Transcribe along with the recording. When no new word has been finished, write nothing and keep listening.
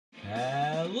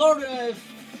Lord,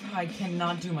 I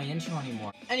cannot do my intro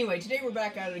anymore. Anyway, today we're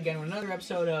back at it again with another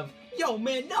episode of Yo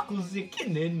Man, Knuckles the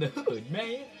Kid in the Hood,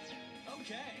 man.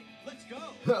 Okay, let's go.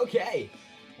 Okay.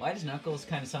 Why does Knuckles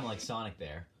kind of sound like Sonic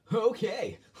there?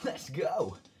 Okay, let's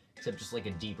go. Except just like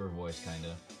a deeper voice, kind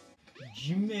of.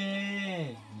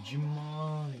 Jaman,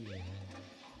 Jamal,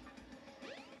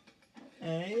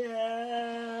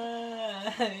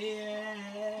 yeah.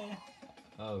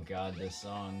 Oh god, this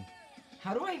song.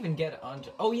 How do I even get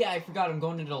onto... Oh yeah, I forgot, I'm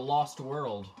going into Lost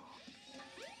World.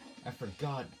 I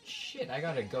forgot. Shit, I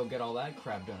gotta go get all that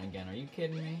crap done again. Are you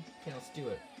kidding me? Okay, let's do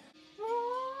it.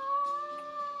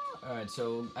 Alright,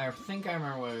 so I think I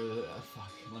remember where...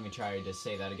 fuck, let me try to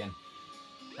say that again.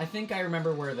 I think I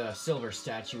remember where the silver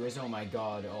statue is. Oh my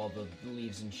god, all the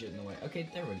leaves and shit in the way. Okay,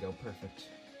 there we go, perfect.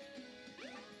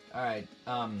 Alright,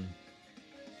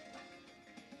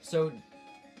 so...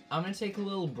 I'm gonna take a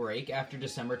little break after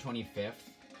December 25th,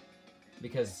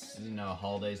 because, you know,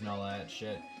 holidays and all that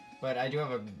shit. But I do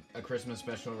have a Christmas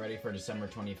special ready for December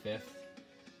 25th,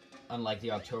 unlike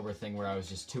the October thing where I was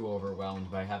just too overwhelmed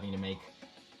by having to make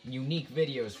unique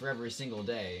videos for every single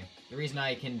day. The reason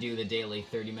I can do the daily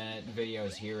 30-minute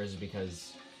videos here is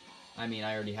because, I mean,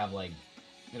 I already have, like,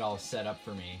 it all set up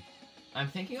for me. I'm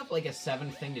thinking of, like, a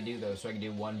 7th thing to do, though, so I can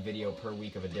do one video per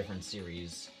week of a different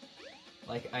series.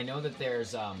 Like, I know that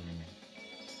there's,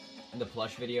 the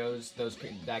plush videos,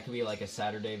 that could be, like, a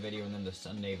Saturday video and then the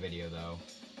Sunday video, though.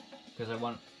 Because I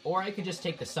want... Or I could just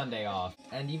take the Sunday off.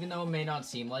 And even though it may not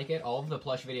seem like it, all of the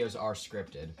plush videos are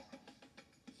scripted.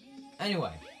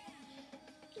 Anyway.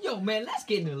 Yo, man, let's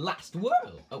get into the Lost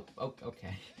World! Oh,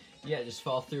 okay. Yeah, just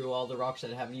fall through all the rocks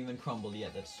that haven't even crumbled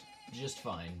yet. That's just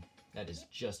fine. That is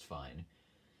just fine.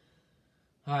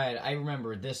 Alright, I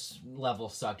remember this level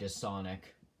sucked as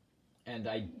Sonic. And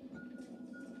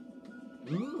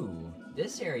Ooh,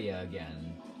 this area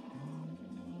again.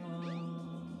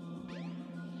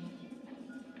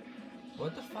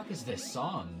 What the fuck is this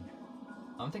song?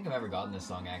 I don't think I've ever gotten this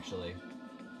song, actually.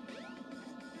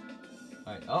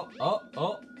 Alright,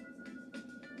 oh!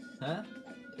 Huh?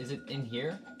 Is it in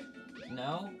here?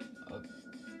 No?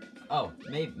 Oh,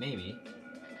 maybe.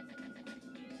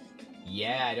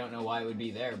 Yeah, I don't know why it would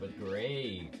be there, but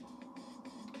great.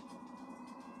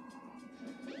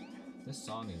 This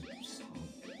song is...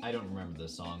 I don't remember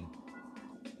this song.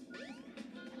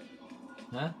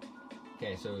 Huh?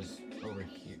 Okay, so it's over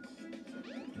here.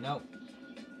 Nope.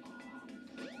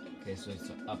 Okay, so it's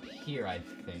up here, I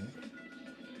think.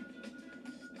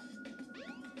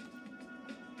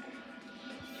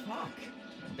 Fuck.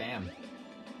 Bam.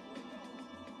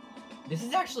 This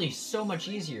is actually so much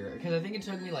easier, because I think it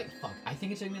took me like... Fuck. I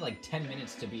think it took me like 10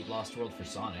 minutes to beat Lost World for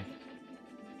Sonic.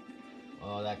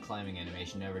 Oh, that climbing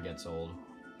animation never gets old.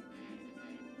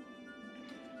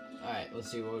 Alright,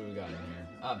 let's see what we got in here.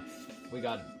 We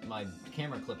got my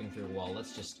camera clipping through the wall.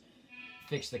 Let's just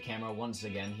fix the camera once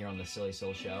again here on the Silly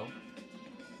Sil Show.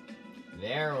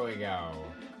 There we go.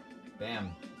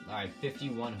 Bam. Alright,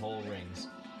 51 whole rings.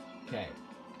 Okay.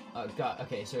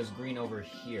 Okay, so it's green over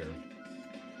here.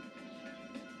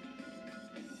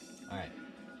 Alright.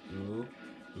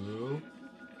 Ooh.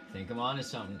 Think I'm on to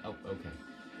something. Oh, okay.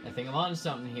 I think I'm on to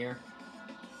something here.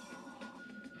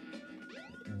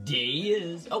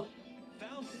 Days. Oh.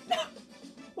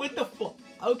 What the fuck?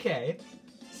 Okay.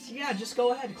 So yeah, just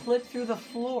go ahead. Clip through the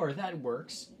floor. That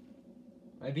works.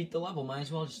 I beat the level. Might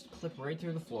as well just clip right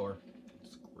through the floor.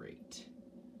 It's great.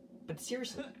 But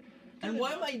seriously. And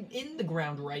why am I in the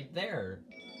ground right there?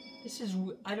 This is...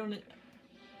 I don't...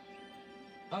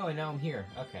 Oh, and now I'm here.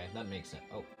 Okay, that makes sense.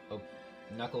 Oh.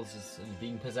 Knuckles is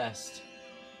being possessed.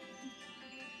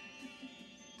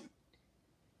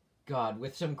 God,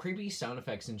 with some creepy sound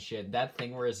effects and shit, that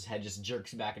thing where his head just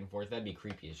jerks back and forth, that'd be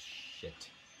creepy as shit.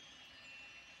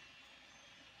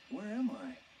 Where am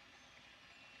I?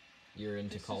 You're in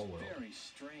Tikal World. This is very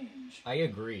strange. I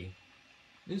agree.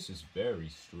 This is very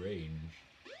strange.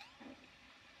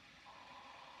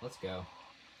 Let's go.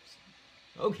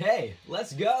 Okay,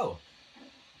 let's go!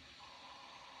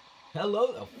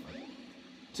 Hello? Oh,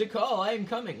 Tikal, I am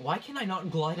coming. Why can I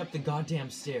not glide up the goddamn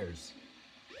stairs?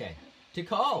 Okay.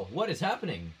 Tikal, what is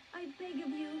happening? I beg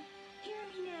of you, hear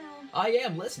me now. I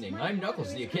am listening. I'm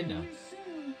Knuckles the Echidna.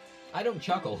 I don't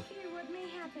chuckle. Fear what may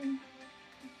happen.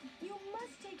 You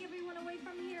must take everyone away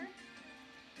from here.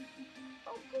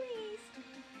 Oh, please.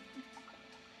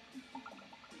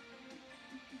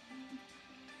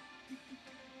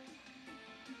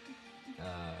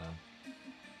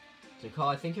 Tikal,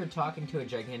 I think you're talking to a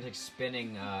gigantic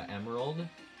spinning emerald.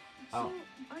 So,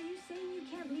 are you saying you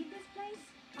can't leave this place?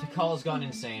 Tikal's gone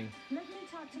insane. Let me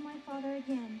talk to my father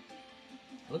again.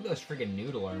 Look at those friggin'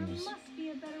 noodle arms. There must be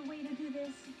a better way to do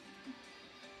this.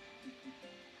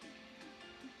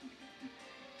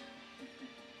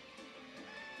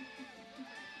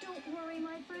 Don't worry,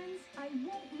 my friends. I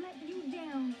won't let you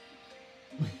down.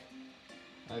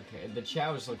 Okay, the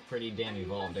Chows look pretty damn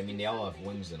evolved. I mean, they all have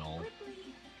wings and all.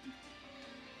 Quickly.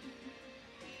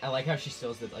 I like how she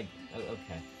still said, like,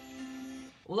 okay.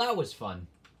 Well, that was fun.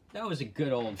 That was a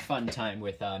good old fun time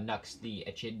with Nux the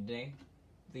Echidne.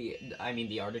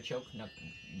 The artichoke.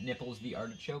 Nipples the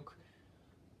artichoke.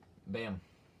 Bam.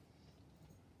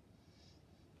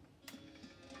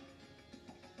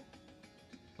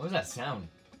 What was that sound?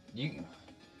 I'm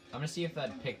gonna see if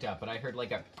that picked up, but I heard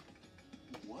like a...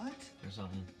 What? or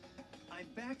something. I'm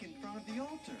back in front of the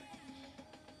altar.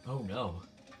 Oh no.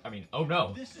 I mean, oh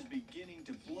no. This is beginning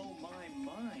to blow my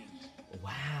mind.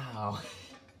 Wow.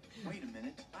 Wait a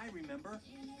minute, I remember.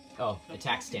 Oh, The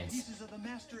attack broken stance. pieces of the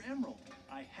Master Emerald.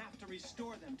 I have to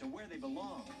restore them to where they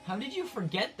belong. How did you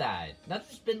forget that?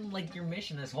 That's been like your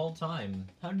mission this whole time.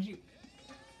 How did you...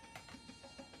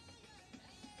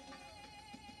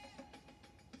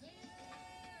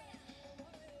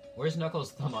 Where's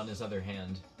Knuckles' thumb on his other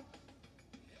hand?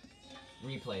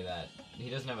 Replay that. He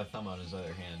doesn't have a thumb on his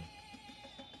other hand.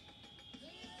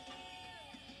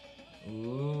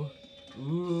 Ooh.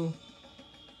 Ooh.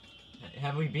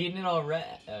 Have we beaten it already?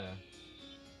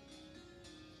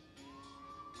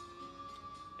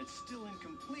 It's still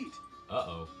incomplete.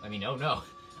 Uh-oh. I mean, oh no.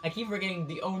 I keep forgetting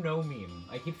the oh no meme.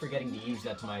 I keep forgetting to use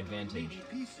that to my advantage. Remaining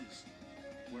pieces,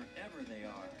 wherever they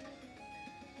are.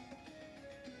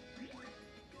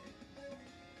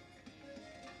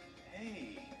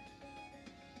 Hey.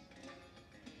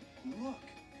 Look.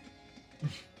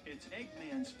 It's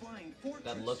Eggman's flying fortress.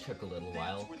 That look took a little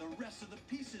while. That's where the rest of the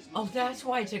pieces Oh, must that's be.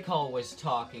 why Tikal was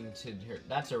talking to her.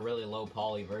 That's a really low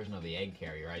poly version of the egg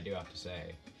carrier, I do have to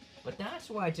say. But that's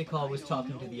why Tikal was I don't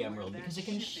talking to know the where Emerald, that because it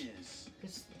can ship is.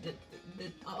 because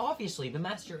obviously the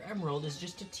Master Emerald is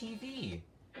just a TV.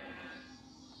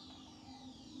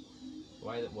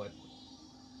 Why what?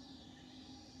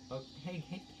 Oh, hey,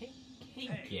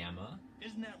 Hey. Gamma.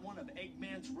 Isn't that one of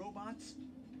Eggman's robots?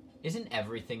 Isn't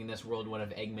everything in this world one of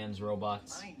Eggman's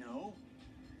robots? I know.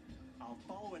 I'll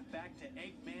follow it back to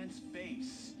Eggman's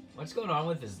base. What's going on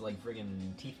with his, like,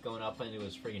 friggin' teeth going up into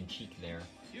his friggin' cheek there?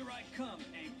 Here I come,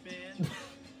 Eggman.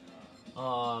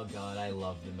 Oh god, I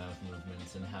love the mouth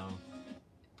movements and how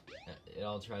it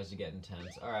all tries to get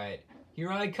intense. Alright,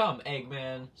 here I come,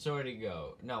 Eggman. So where'd he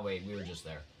go? No, wait, we were just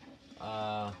there.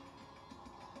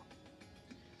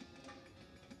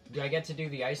 Do I get to do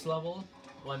the ice level?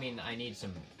 Well, I mean, I need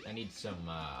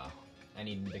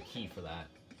the key for that.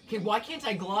 Okay, why can't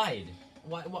I glide?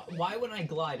 Why when I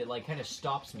glide, it, like, kind of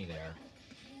stops me there?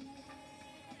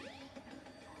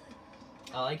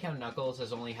 I like how Knuckles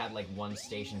has only had, like, one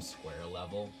Station Square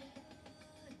level.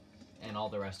 And all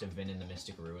the rest have been in the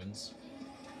Mystic Ruins.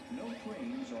 No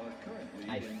trains are currently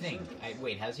I in think. service.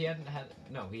 Wait, has he had...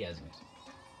 No, he hasn't.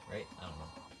 Right? I don't know.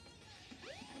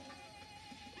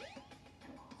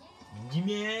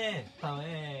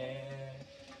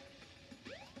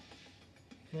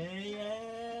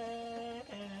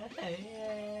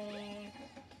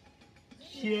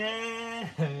 Yeah.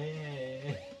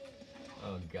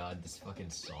 Oh god, this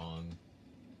fucking song.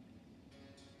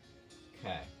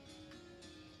 Okay.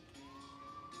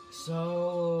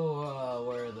 So,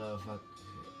 where the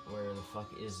fuck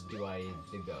do I need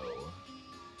to go?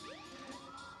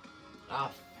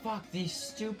 Ah, fuck these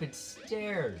stupid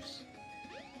stairs.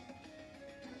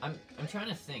 I'm trying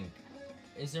to think.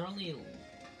 Is there only...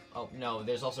 Oh, no,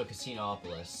 there's also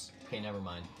Casinopolis. Okay, never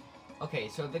mind. Okay,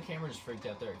 so the camera just freaked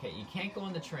out there. Okay, you can't go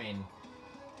on the train,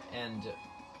 and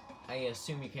I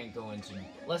assume you can't go into...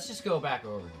 Let's just go back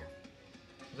over here.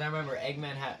 Because I remember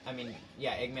Eggman had...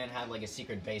 Eggman had, like, a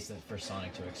secret base for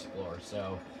Sonic to explore,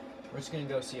 so we're just gonna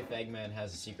go see if Eggman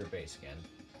has a secret base again.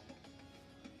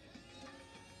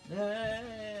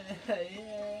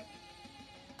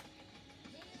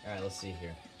 Alright, let's see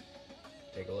here.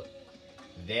 Take a look.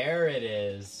 There it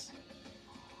is.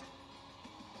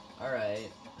 Alright.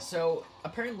 So,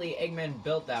 apparently Eggman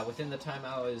built that within the time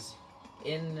I was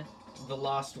in the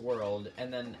Lost World,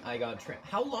 and then I got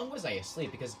How long was I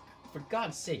asleep? Because, for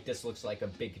God's sake, this looks like a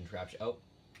big contraption. Oh.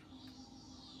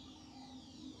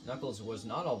 Knuckles was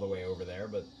not all the way over there,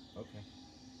 but okay.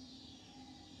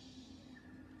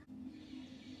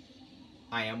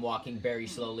 I am walking very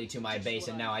slowly to my base,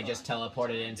 and now I just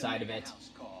teleported inside of it.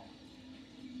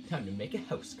 Time to make a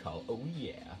house call. Oh,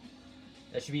 yeah.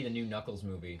 That should be the new Knuckles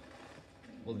movie.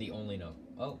 Well, the only no.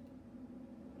 Oh.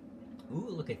 Ooh,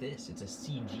 look at this. It's a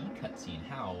CG cutscene.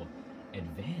 How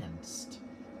advanced.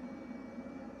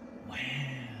 Wow.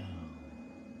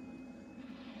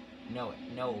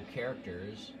 no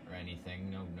characters or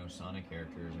anything. No Sonic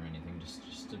characters or anything.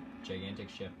 Just a gigantic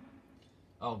ship.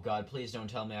 Oh God, please don't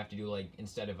tell me I have to do like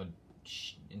instead of an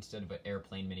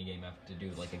airplane minigame, I have to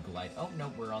do like a glide. Oh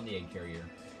no, we're on the egg carrier.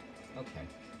 Okay,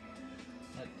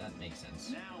 that makes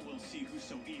sense. Now we'll see who's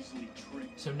so easily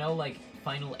tricked. So no like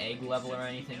final egg level or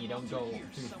anything. You don't go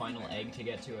through final egg to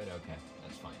get to it. Okay,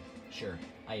 that's fine. Sure,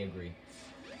 I agree.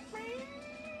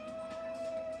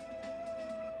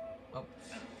 Oh,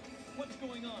 What's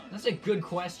going on? that's a good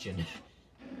question.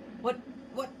 What?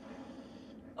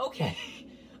 Okay.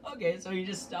 Okay, so you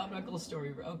just stop Knuckles'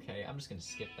 story. Okay, I'm just gonna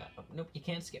skip that. Oh, nope, you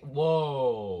can't skip.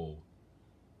 Whoa.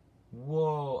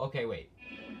 Okay, wait.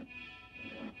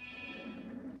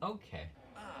 Okay.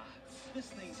 Ah, this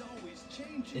thing's always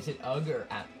changing. Is it Ugg or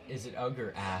ah? Is it Ugg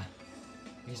or ah?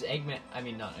 Because Eggman, I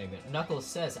mean not Eggman. Knuckles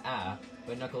says ah,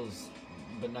 but Knuckles'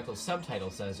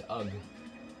 subtitle says Ugg.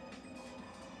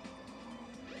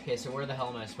 Okay, so where the hell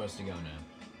am I supposed to go now?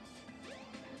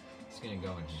 It's gonna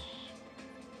go in here.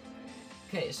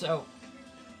 Okay, so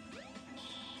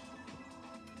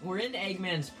we're in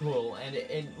Eggman's pool, and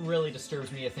it really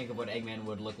disturbs me to think of what Eggman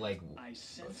would look like. I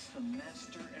sense the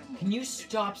Master Emerald. Can you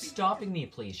stop stopping me,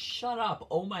 please? Shut up!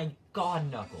 Oh my God,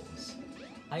 Knuckles!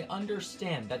 I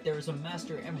understand that there is a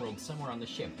Master Emerald somewhere on the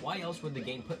ship. Why else would the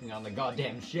game put me on the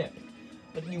goddamn ship?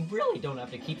 But you really don't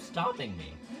have to keep stopping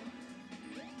me.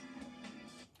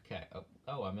 Okay.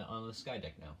 Oh, I'm on the sky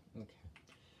deck now. Okay.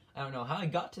 I don't know how I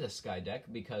got to the sky deck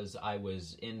because I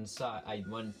was inside. I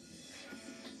went.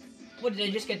 What, did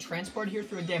I just get transported here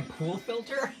through a damn pool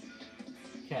filter?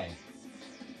 Okay.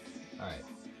 Alright.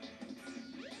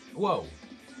 Whoa!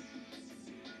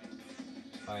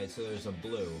 Alright, so there's a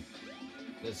blue.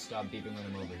 Does stop beeping when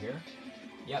I'm over here?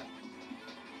 Yep.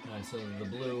 Alright, so the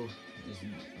blue is...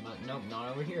 Nope, not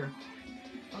over here.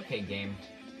 Okay, game.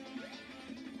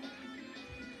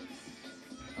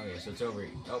 Okay, so it's over...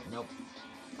 Oh, nope.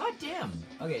 God damn!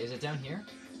 Okay, is it down here?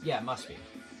 Yeah, it must be.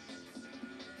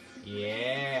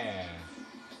 Yeah!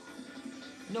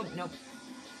 Nope.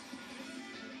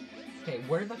 Okay,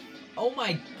 where the... Oh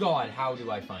my God, how do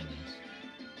I find this?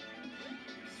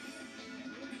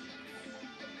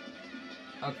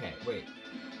 Okay, wait.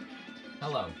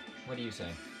 Hello, what do you say?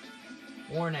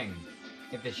 Warning!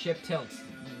 If the ship tilts,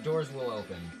 the doors will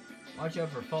open. Watch out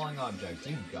for falling objects.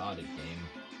 You got it, game.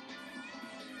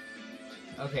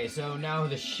 Okay, so now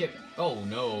the ship... Oh,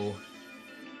 no.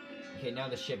 Okay, now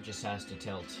the ship just has to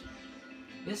tilt.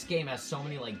 This game has so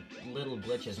many, like, little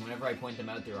glitches. Whenever I point them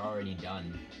out, they're already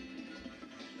done.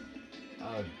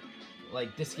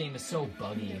 Like, this game is so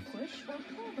buggy. Either push or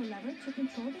pull the lever to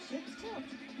control the ship's tilt.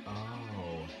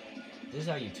 Oh. This is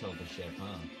how you tilt the ship,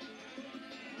 huh?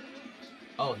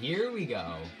 Oh, here we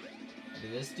go.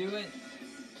 Did this do it?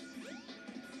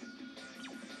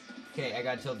 Okay, I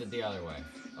got tilted the other way.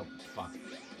 Oh, fuck.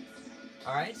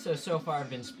 Alright, so far I've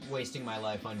been wasting my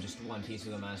life on just one piece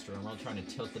of the Master Emerald, trying to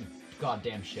tilt the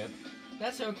goddamn ship.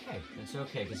 That's okay. That's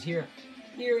okay, because here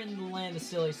in the land of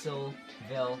Sillyville,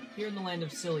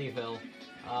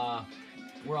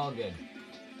 we're all good.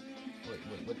 Wait,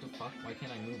 what the fuck? Why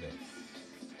can't I move it?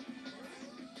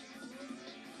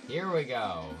 Here we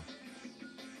go.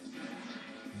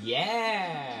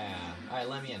 Yeah! Alright,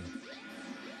 let me in.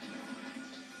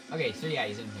 Okay, so yeah,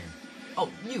 he's in here. Oh,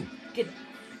 you! Get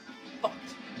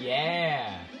fucked!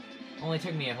 Yeah! Only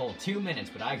took me a whole 2 minutes,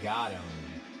 but I got him.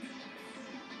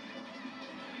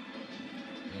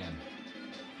 Yeah.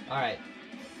 Alright.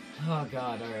 Oh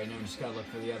god, alright, now I just gotta look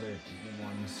for the other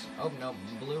ones. Oh, no,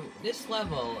 blue. This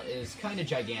level is kind of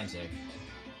gigantic.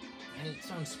 In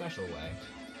its own special way.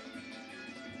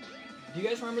 Do you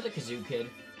guys remember the Kazoo Kid?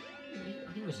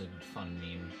 He was a fun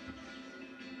meme.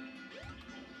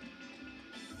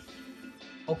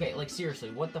 Okay, like seriously,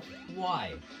 what the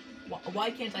why? Why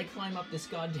can't I climb up this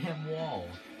goddamn wall?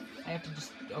 I have to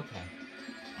just... Okay.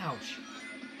 Ouch.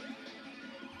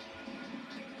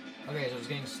 Okay, so it's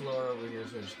getting slower over here,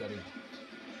 so I just gotta...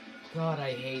 God,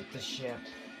 I hate the ship.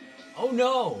 Oh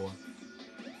no!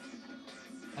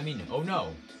 I mean, oh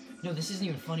no! No, this isn't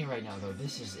even funny right now, though.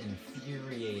 This is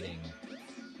infuriating.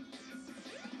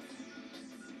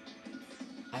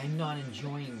 I'm not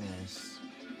enjoying this.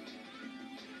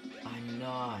 I'm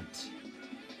not.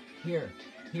 Here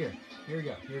we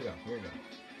go.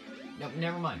 No,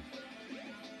 never mind.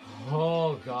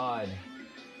 Oh, God.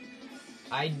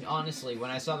 I honestly, when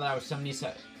I saw that I was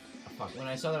 70%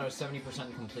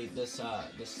 complete this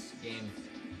game,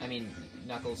 I mean,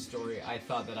 Knuckles' story, I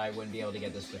thought that I wouldn't be able to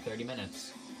get this to 30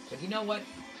 minutes. But you know what?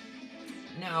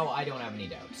 Now I don't have any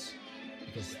doubts.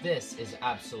 Because this is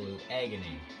absolute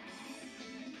agony.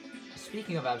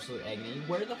 Speaking of absolute agony,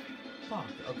 where the fuck?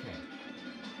 Okay.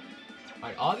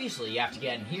 Alright, obviously you have to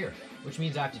get in here, which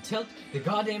means I have to tilt the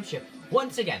goddamn ship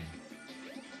once again.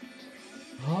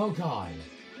 Oh god.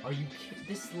 Are you kidding?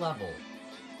 This level.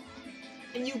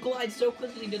 And you glide so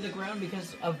quickly to the ground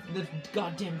because of the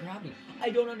goddamn gravity. I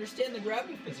don't understand the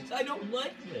gravity physics. I don't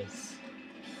like this.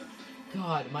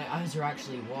 God, my eyes are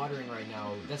actually watering right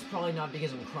now. That's probably not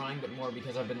because I'm crying, but more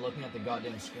because I've been looking at the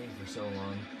goddamn screen for so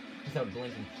long without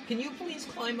blinking. Can you please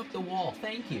climb up the wall?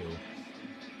 Thank you.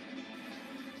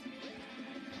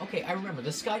 Okay, I remember, the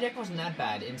Skydeck wasn't that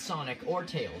bad in Sonic or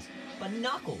Tails, but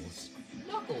Knuckles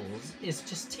is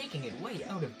just taking it way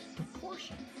out of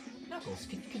proportion. Knuckles,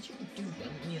 could you do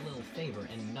me a little favor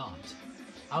and not?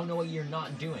 I don't know what you're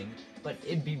not doing, but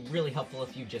it'd be really helpful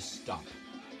if you just stop.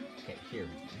 Okay, here,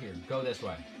 go this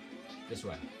way. This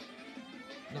way.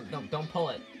 No, don't pull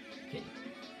it. Okay.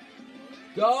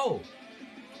 Go!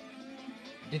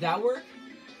 Did that work?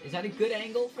 Is that a good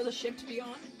angle for the ship to be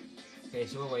on? Okay,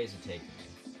 so what way is it taking me?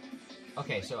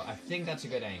 Okay, so I think that's a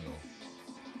good angle.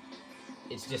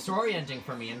 It's disorienting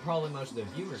for me and probably most of the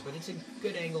viewers, but it's a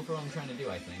good angle for what I'm trying to do,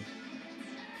 I think.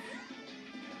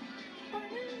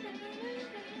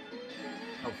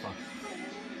 Oh, fuck.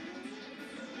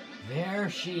 There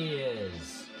she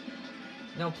is.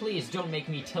 Now, please, don't make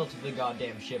me tilt the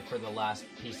goddamn ship for the last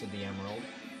piece of the emerald.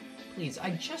 Please,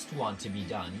 I just want to be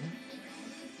done.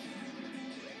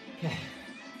 Okay.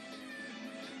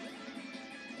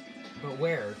 But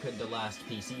where could the last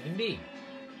piece even be?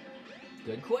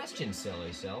 Good question,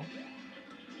 silly Sil.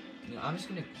 You know, I'm just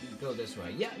gonna go this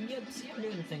way. Yeah, see, I'm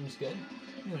doing things good.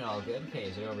 I'm doing all good. Okay,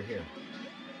 is it over here?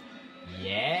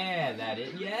 Yeah, that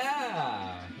is,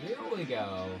 yeah! Here we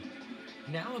go.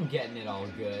 Now I'm getting it all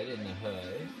good in the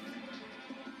hood.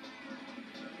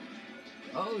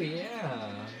 Oh,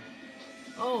 yeah.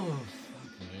 Oh,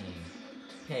 fuck me.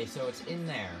 Okay, so it's in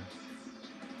there.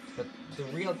 But the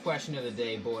real question of the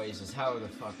day, boys, is how the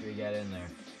fuck do we get in there?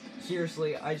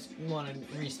 Seriously, I just want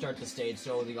to restart the stage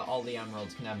so all the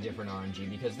emeralds can have different RNG,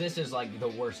 because this is like the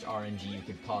worst RNG you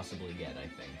could possibly get, I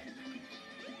think.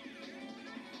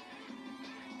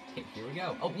 Okay, here we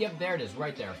go. Oh, yep, there it is,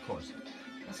 right there, of course.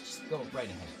 Let's just go right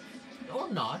ahead. Or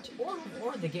not,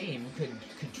 or the game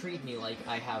could treat me like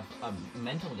I have a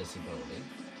mental disability.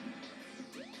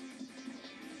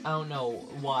 I don't know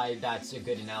why that's a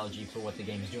good analogy for what the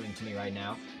game's doing to me right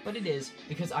now, but it is,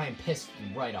 because I am pissed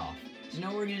right off. So you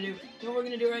know what we're gonna do? You know what we're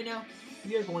gonna do right now?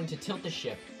 We are going to tilt the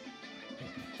ship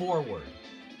forward.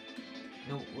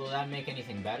 No, will that make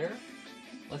anything better?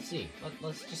 Let's see.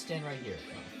 Let's just stand right here.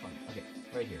 Oh, fun. Okay,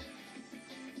 right here.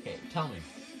 Okay, tell me.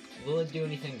 Will it do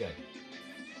anything good?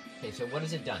 Okay, so what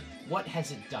has it done? What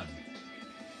has it done?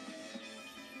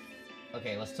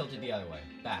 Okay, let's tilt it the other way.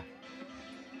 Back.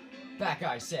 Back,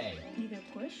 I say! Either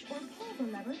push or pull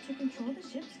the lever to control the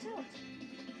ship's tilt.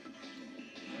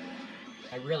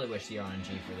 I really wish the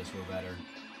RNG for this were better.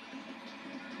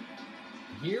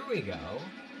 Here we go.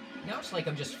 Now it's like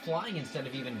I'm just flying instead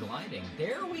of even gliding.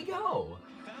 There we go!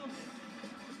 Found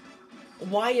it.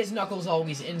 Why is Knuckles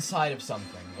always inside of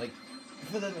something? Like,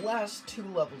 for the last 2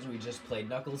 levels we just played,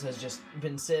 Knuckles has just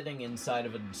been sitting inside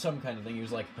of some kind of thing. He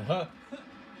was like, huh?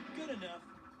 Good enough.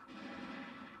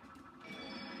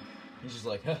 He's just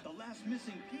like, huh? The last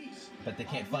missing piece. But they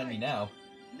can't All find me right. now.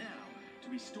 Now,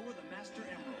 to restore the Master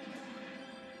Emerald.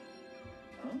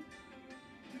 Huh?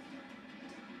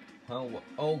 Oh,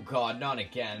 oh god, not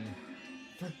again.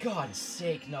 For God's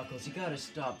sake, Knuckles, you gotta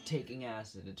stop taking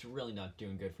acid. It's really not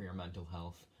doing good for your mental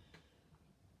health.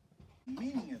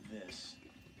 Meaning of this.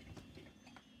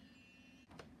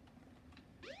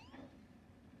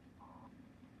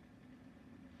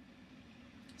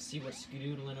 See what's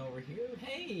skedoodling over here?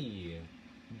 Hey!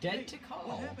 Dead Hey, to call.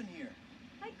 What happened here?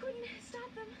 I couldn't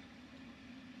stop them.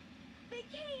 They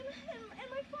came, and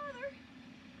my father.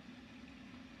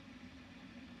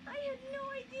 I had no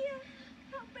idea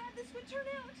how bad this would turn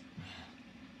out.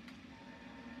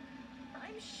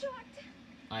 I'm shocked.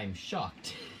 I'm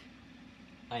shocked.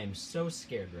 I am so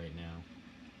scared right now.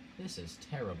 This is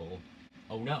terrible.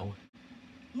 Oh no.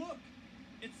 Look!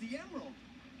 It's the Emerald!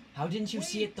 How didn't you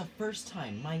see it Wait. the first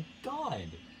time? My god!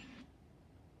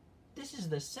 This is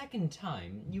the second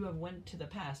time you have went to the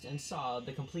past and saw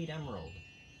the complete emerald.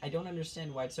 I don't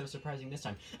understand why it's so surprising this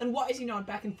time. And why is he not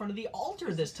back in front of the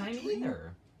altar this time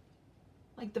either?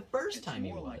 Like the first time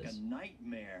he more was. like a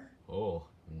nightmare. Oh,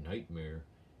 nightmare.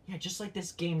 Yeah, just like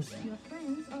this game's... Your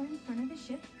friends are in front of the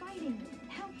ship fighting.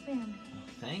 Help them.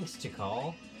 Thanks,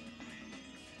 Tikal.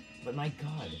 But my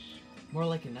god, more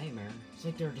like a nightmare. It's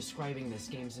like they're describing this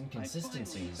game's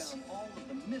inconsistencies. I finally found all of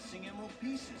the missing emerald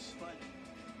pieces, but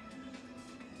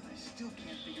I still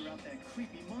can't figure out that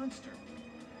creepy monster.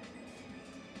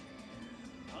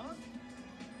 Huh?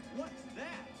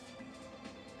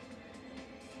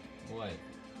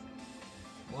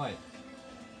 What?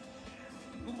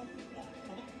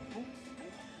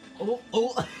 Oh,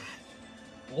 oh.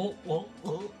 Oh, oh,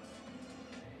 oh.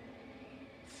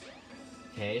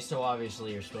 Okay, so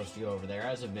obviously you're supposed to go over there,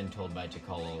 as I've been told by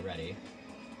Tikal already.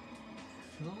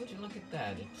 Well, would you look at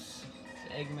that? It's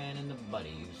Eggman and the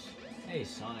buddies. Hey,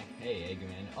 Sonic. Hey,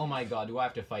 Eggman. Oh my god, do I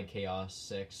have to fight Chaos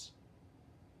 6?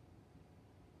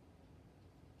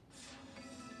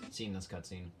 Seen this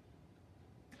cutscene.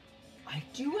 I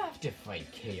do have to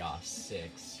fight Chaos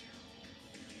 6.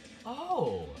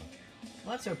 Oh.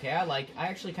 Well, that's okay. I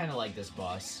actually kind of like this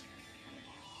boss.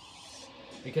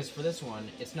 Because for this one,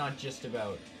 it's not just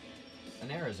about... An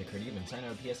error's occurred even, so I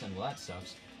know PSN, well that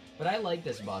sucks. But I like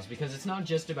this boss because it's not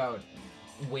just about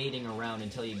waiting around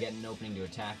until you get an opening to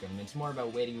attack him. It's more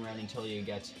about waiting around until you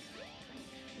get...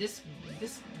 This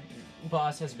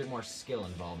boss has a bit more skill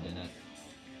involved in it.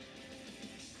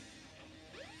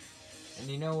 And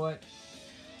you know what?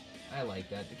 I like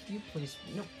that. Can you please...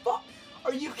 No, fuck!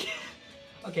 Are you kidding?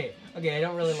 Okay, I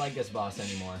don't really like this boss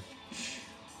anymore.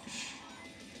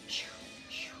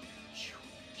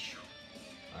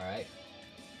 Alright.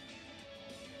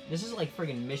 This is like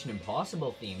friggin' Mission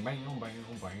Impossible theme.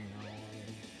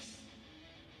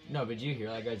 No, but you hear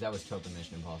that, guys? That was totally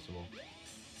Mission Impossible.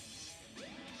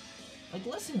 Like,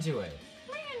 listen to it.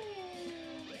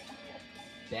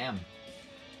 Damn.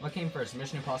 What came first,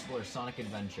 Mission Impossible or Sonic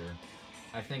Adventure?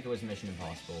 I think it was Mission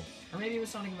Impossible. Or maybe it was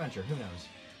Sonic Adventure, who knows?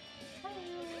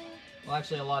 Well,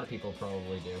 actually, a lot of people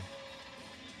probably do.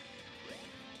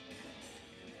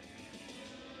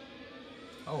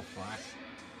 Oh, fuck.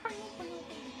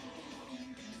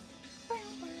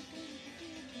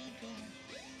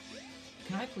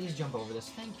 Can I please jump over this?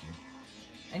 Thank you.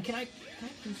 And can I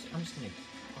please... I'm just gonna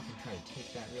fucking try to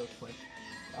take that real quick.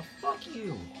 Oh, fuck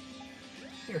you!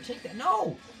 Here, take that.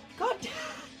 No! God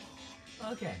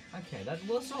damn! Okay,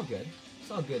 well, it's all good.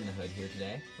 It's all good in the hood here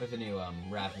today with a new,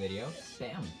 rap video.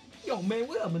 Bam! Yo, man,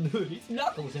 what up in the hood? It's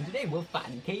Knuckles, and today we're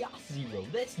fighting Chaos Zero.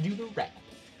 Let's do the rap.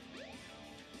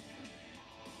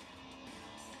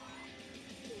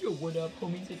 Yo, what up,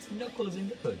 homies? It's Knuckles in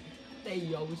the hood.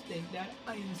 They always think that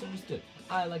I am misunderstood.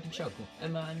 I like to chuckle,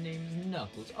 and my name is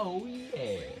Knuckles. Oh,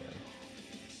 yeah.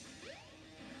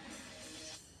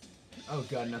 Oh,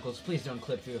 God, Knuckles, please don't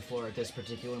clip through the floor at this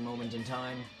particular moment in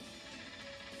time.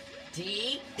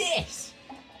 Take this!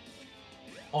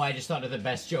 Oh, I just thought of the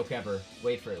best joke ever.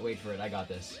 Wait for it, I got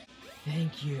this.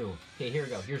 Thank you. Okay, here we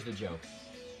go. Here's the joke.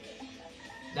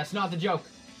 That's not the joke.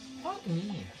 Fuck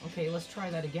me. Okay, let's try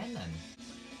that again then.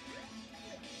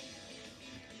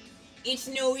 It's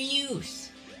no use.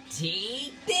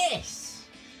 Take this.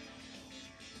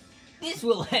 This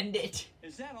will end it.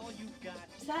 Is that all you've got?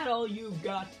 Is that all you've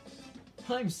got?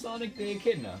 I'm Sonic the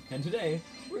Echidna, and today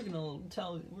we're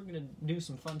gonna do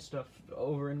some fun stuff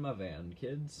over in my van,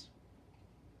 kids.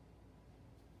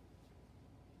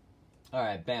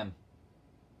 Alright, bam.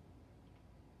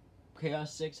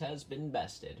 Chaos 6 has been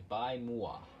bested by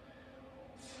moi.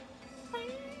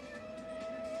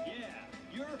 Yeah,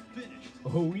 you're finished.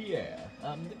 Oh yeah,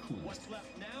 I'm the coolest. What's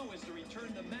left now is to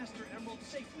return the Master Emerald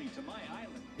safely to my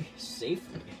island.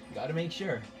 Safely? Gotta make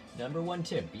sure. Number one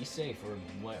tip, be safe,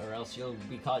 or else you'll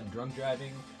be caught drunk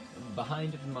driving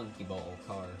behind a monkey ball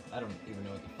car. I don't even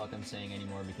know what the fuck I'm saying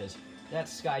anymore because that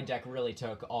Sky Deck really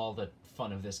took all the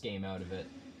fun of this game out of it.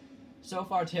 So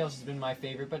far, Tails has been my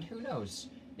favorite, but who knows?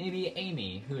 Maybe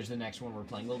Amy, who is the next one we're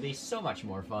playing, will be so much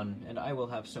more fun, and I will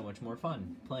have so much more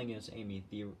fun playing as Amy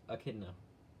the Echidna.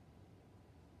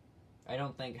 I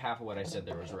don't think half of what I said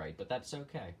there was right, but that's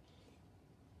okay.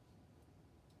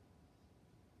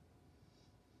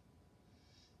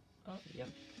 Oh, yep,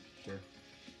 sure.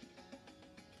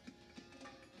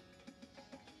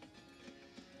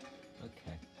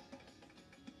 Okay.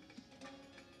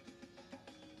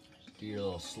 Just do your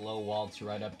little slow waltz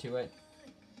right up to it.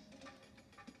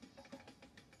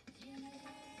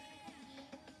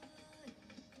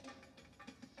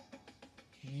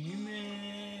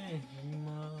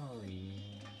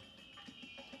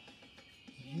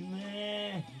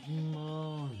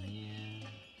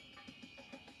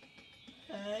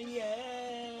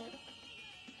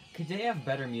 Could they have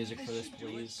better music for this,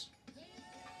 please?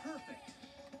 Perfect.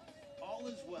 All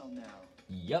is well now.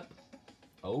 Yep.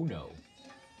 Oh no.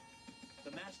 The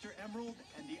Master Emerald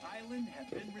and the island have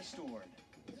been restored.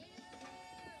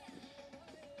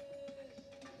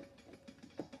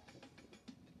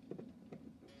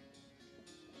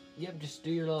 Yep, just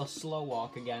do your little slow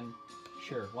walk again.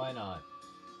 Sure, why not?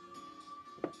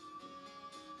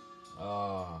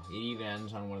 Oh, it even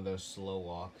ends on one of those slow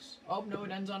walks. Oh, no, it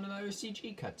ends on another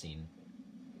CG cutscene.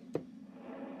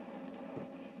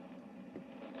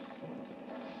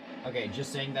 Okay,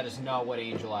 just saying that is not what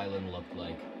Angel Island looked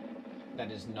like.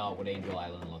 That is not what Angel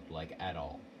Island looked like at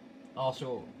all.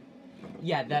 Also,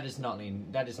 yeah, that is not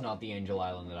the Angel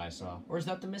Island that I saw. Or is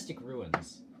that the Mystic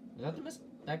Ruins? Is that the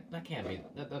that can't be.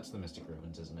 That's the Mystic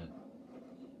Ruins, isn't it?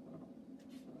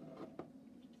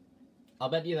 I'll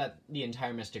bet you that the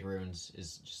entire Mystic Ruins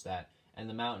is just that. And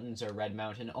the mountains are Red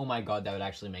Mountain. Oh my god, that would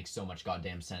actually make so much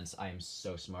goddamn sense. I am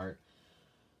so smart.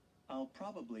 I'll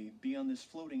probably be on this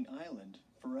floating island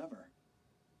forever.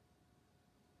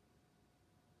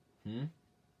 Hmm?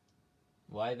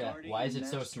 Why that? Guarding Why is it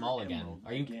so Master small again? Emerald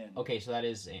Are you again. okay? So that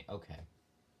is okay.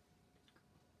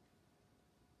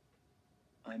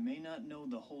 I may not know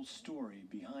the whole story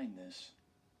behind this,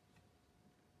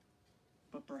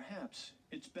 but perhaps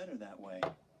it's better that way.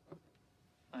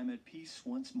 I'm at peace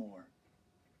once more.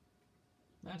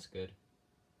 That's good.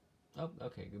 Oh,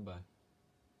 okay. Goodbye.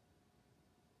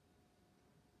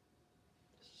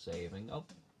 Saving. Oh.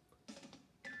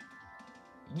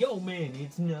 Yo, man,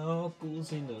 it's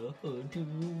Knuckles in the hood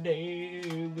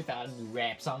today with a new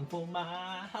rap song for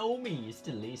my homies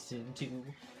to listen to.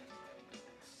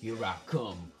 Here I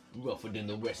come, rougher than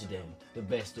the rest of them, the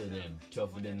best of them,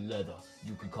 tougher than leather.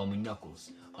 You can call me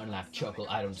Knuckles. Unlike Chuckle,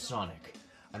 I don't Sonic.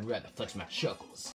 I'd rather flex my chuckles.